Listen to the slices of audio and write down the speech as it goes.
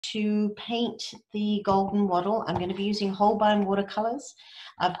to paint the golden wattle, I'm going to be using Holbein watercolors.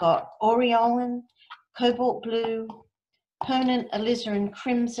 I've got aureolin, cobalt blue, permanent alizarin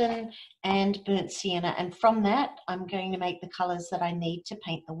crimson, and burnt sienna. And from that, I'm going to make the colors that I need to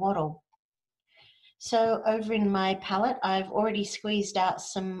paint the wattle. So over in my palette, I've already squeezed out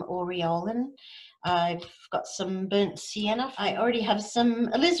some aureolin. I've got some burnt sienna. I already have some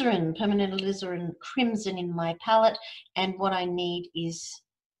alizarin, permanent alizarin crimson in my palette. And what I need is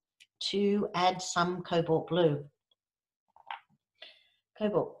to add some cobalt blue.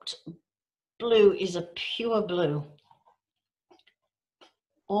 Cobalt blue is a pure blue.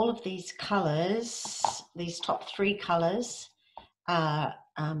 All of these colors, these top three colors, are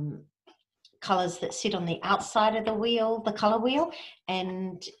colors that sit on the outside of the wheel, the color wheel,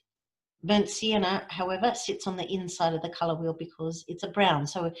 and burnt sienna, however, sits on the inside of the color wheel because it's a brown,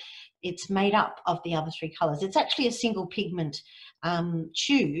 so it's made up of the other three colors. It's actually a single pigment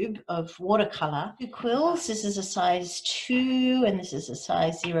tube of watercolor. Two quills, this is a size 2 and this is a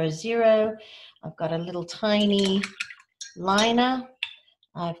size 00. I've got a little tiny liner.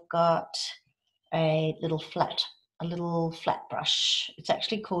 I've got a little flat brush. It's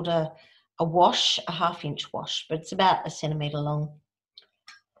actually called a wash, a 1/2 inch wash, but it's about 1 centimeter long.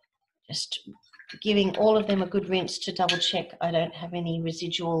 Just giving all of them a good rinse to double check I don't have any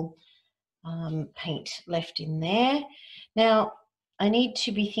residual paint left in there. Now I need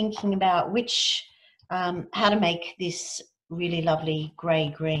to be thinking about which, how to make this really lovely grey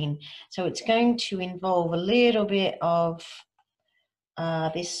green. So it's going to involve a little bit of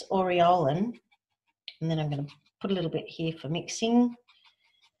this aureolin, and then I'm going to put a little bit here for mixing.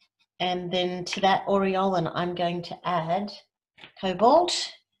 And then to that aureolin, I'm going to add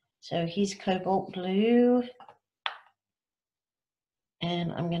cobalt. So here's cobalt blue.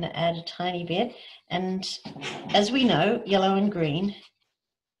 And I'm going to add a tiny bit. And as we know, yellow and blue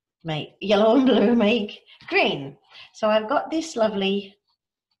make green. So I've got this lovely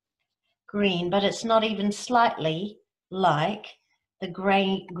green, but it's not even slightly like the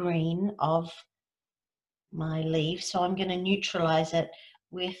grey green of my leaf. So I'm going to neutralize it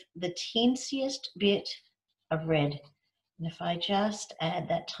with the teensiest bit of red. And if I just add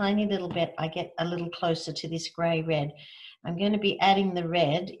that tiny little bit, I get a little closer to this grey red. I'm going to be adding the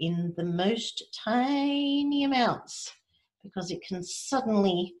red in the most tiny amounts because it can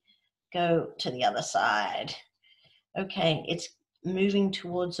suddenly go to the other side. Okay, it's moving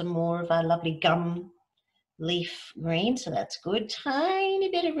towards a more of a lovely gum leaf green, so that's good. Tiny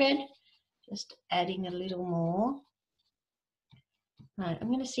bit of red, just adding a little more. Right, I'm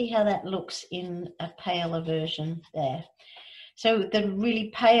going to see how that looks in a paler version there. So the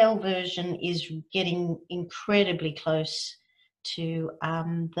really pale version is getting incredibly close to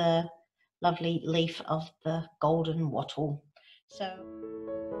the lovely leaf of the golden wattle. So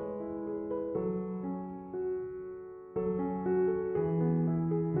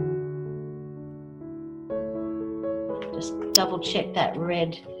just double check that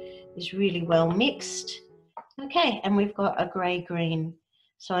red is really well mixed. Okay, and we've got a grey green.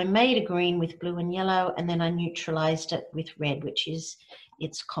 So I made a green with blue and yellow, and then I neutralized it with red, which is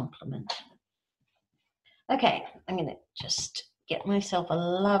its complement. Okay, I'm going to just get myself a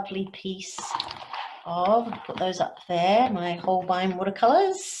lovely piece of, put those up there, my Holbein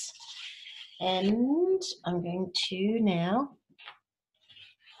watercolors. And I'm going to now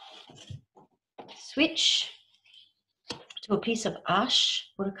switch to a piece of ash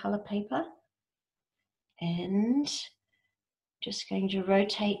watercolor paper and just going to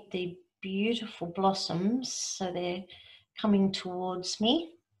rotate the beautiful blossoms so they're coming towards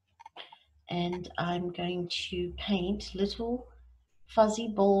me, and I'm going to paint little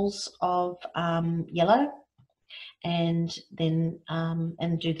fuzzy balls of yellow and then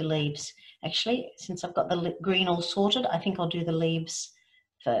and do the leaves. Actually, since I've got the green all sorted, I think I'll do the leaves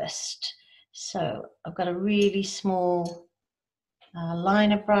first. So I've got a really small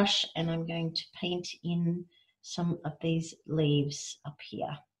liner brush and I'm going to paint in some of these leaves up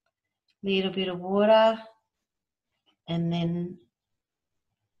here. Little bit of water and then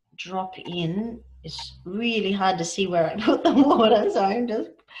drop in. It's really hard to see where I put the water, so I'm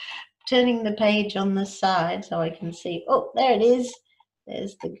just turning the page on the side so I can see. Oh, there it is.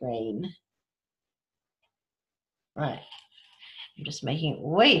 There's the green. Right. I'm just making it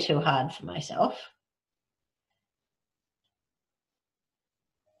way too hard for myself.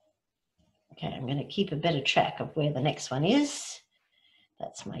 Okay, I'm going to keep a better track of where the next one is.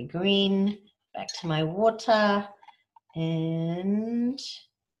 That's my green. Back to my water and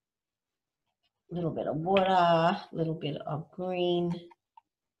a little bit of water, a little bit of green.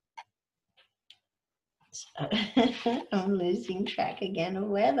 So I'm losing track again of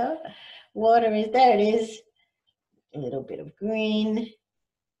where the water is. There it is. A little bit of green.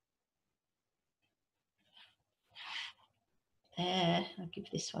 There. I'll give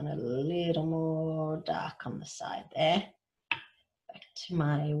this one a little more dark on the side there. Back to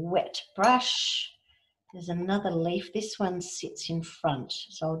my wet brush. There's another leaf. This one sits in front,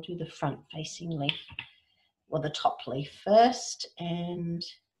 so I'll do the front facing leaf, or the top leaf first, and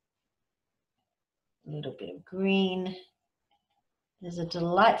a little bit of green. There's a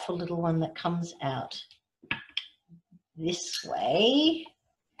delightful little one that comes out this way.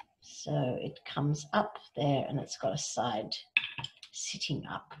 So it comes up there and it's got a side sitting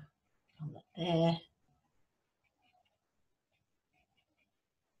up on it there.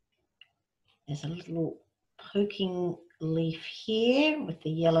 There's a little poking leaf here with the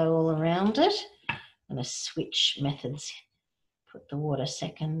yellow all around it. I'm going to switch methods. Put the water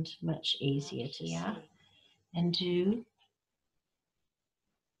second, much easier to see. And do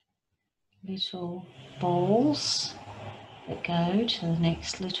little balls that go to the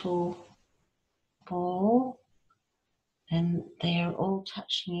next little ball, and they're all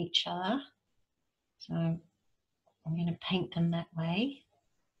touching each other. So I'm going to paint them that way.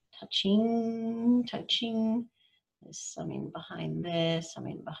 Touching, touching. There's some in behind there, some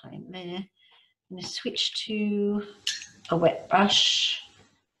in behind there. I'm going to switch to a wet brush,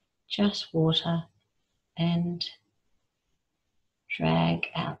 just water, and drag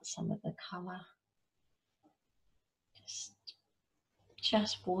out some of the colour.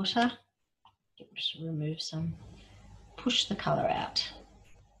 Just water. Just remove some. Push the colour out.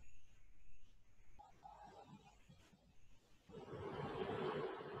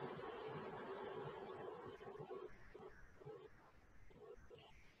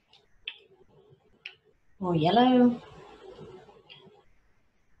 More yellow.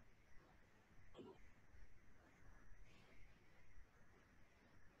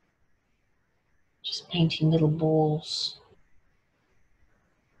 Just painting little balls.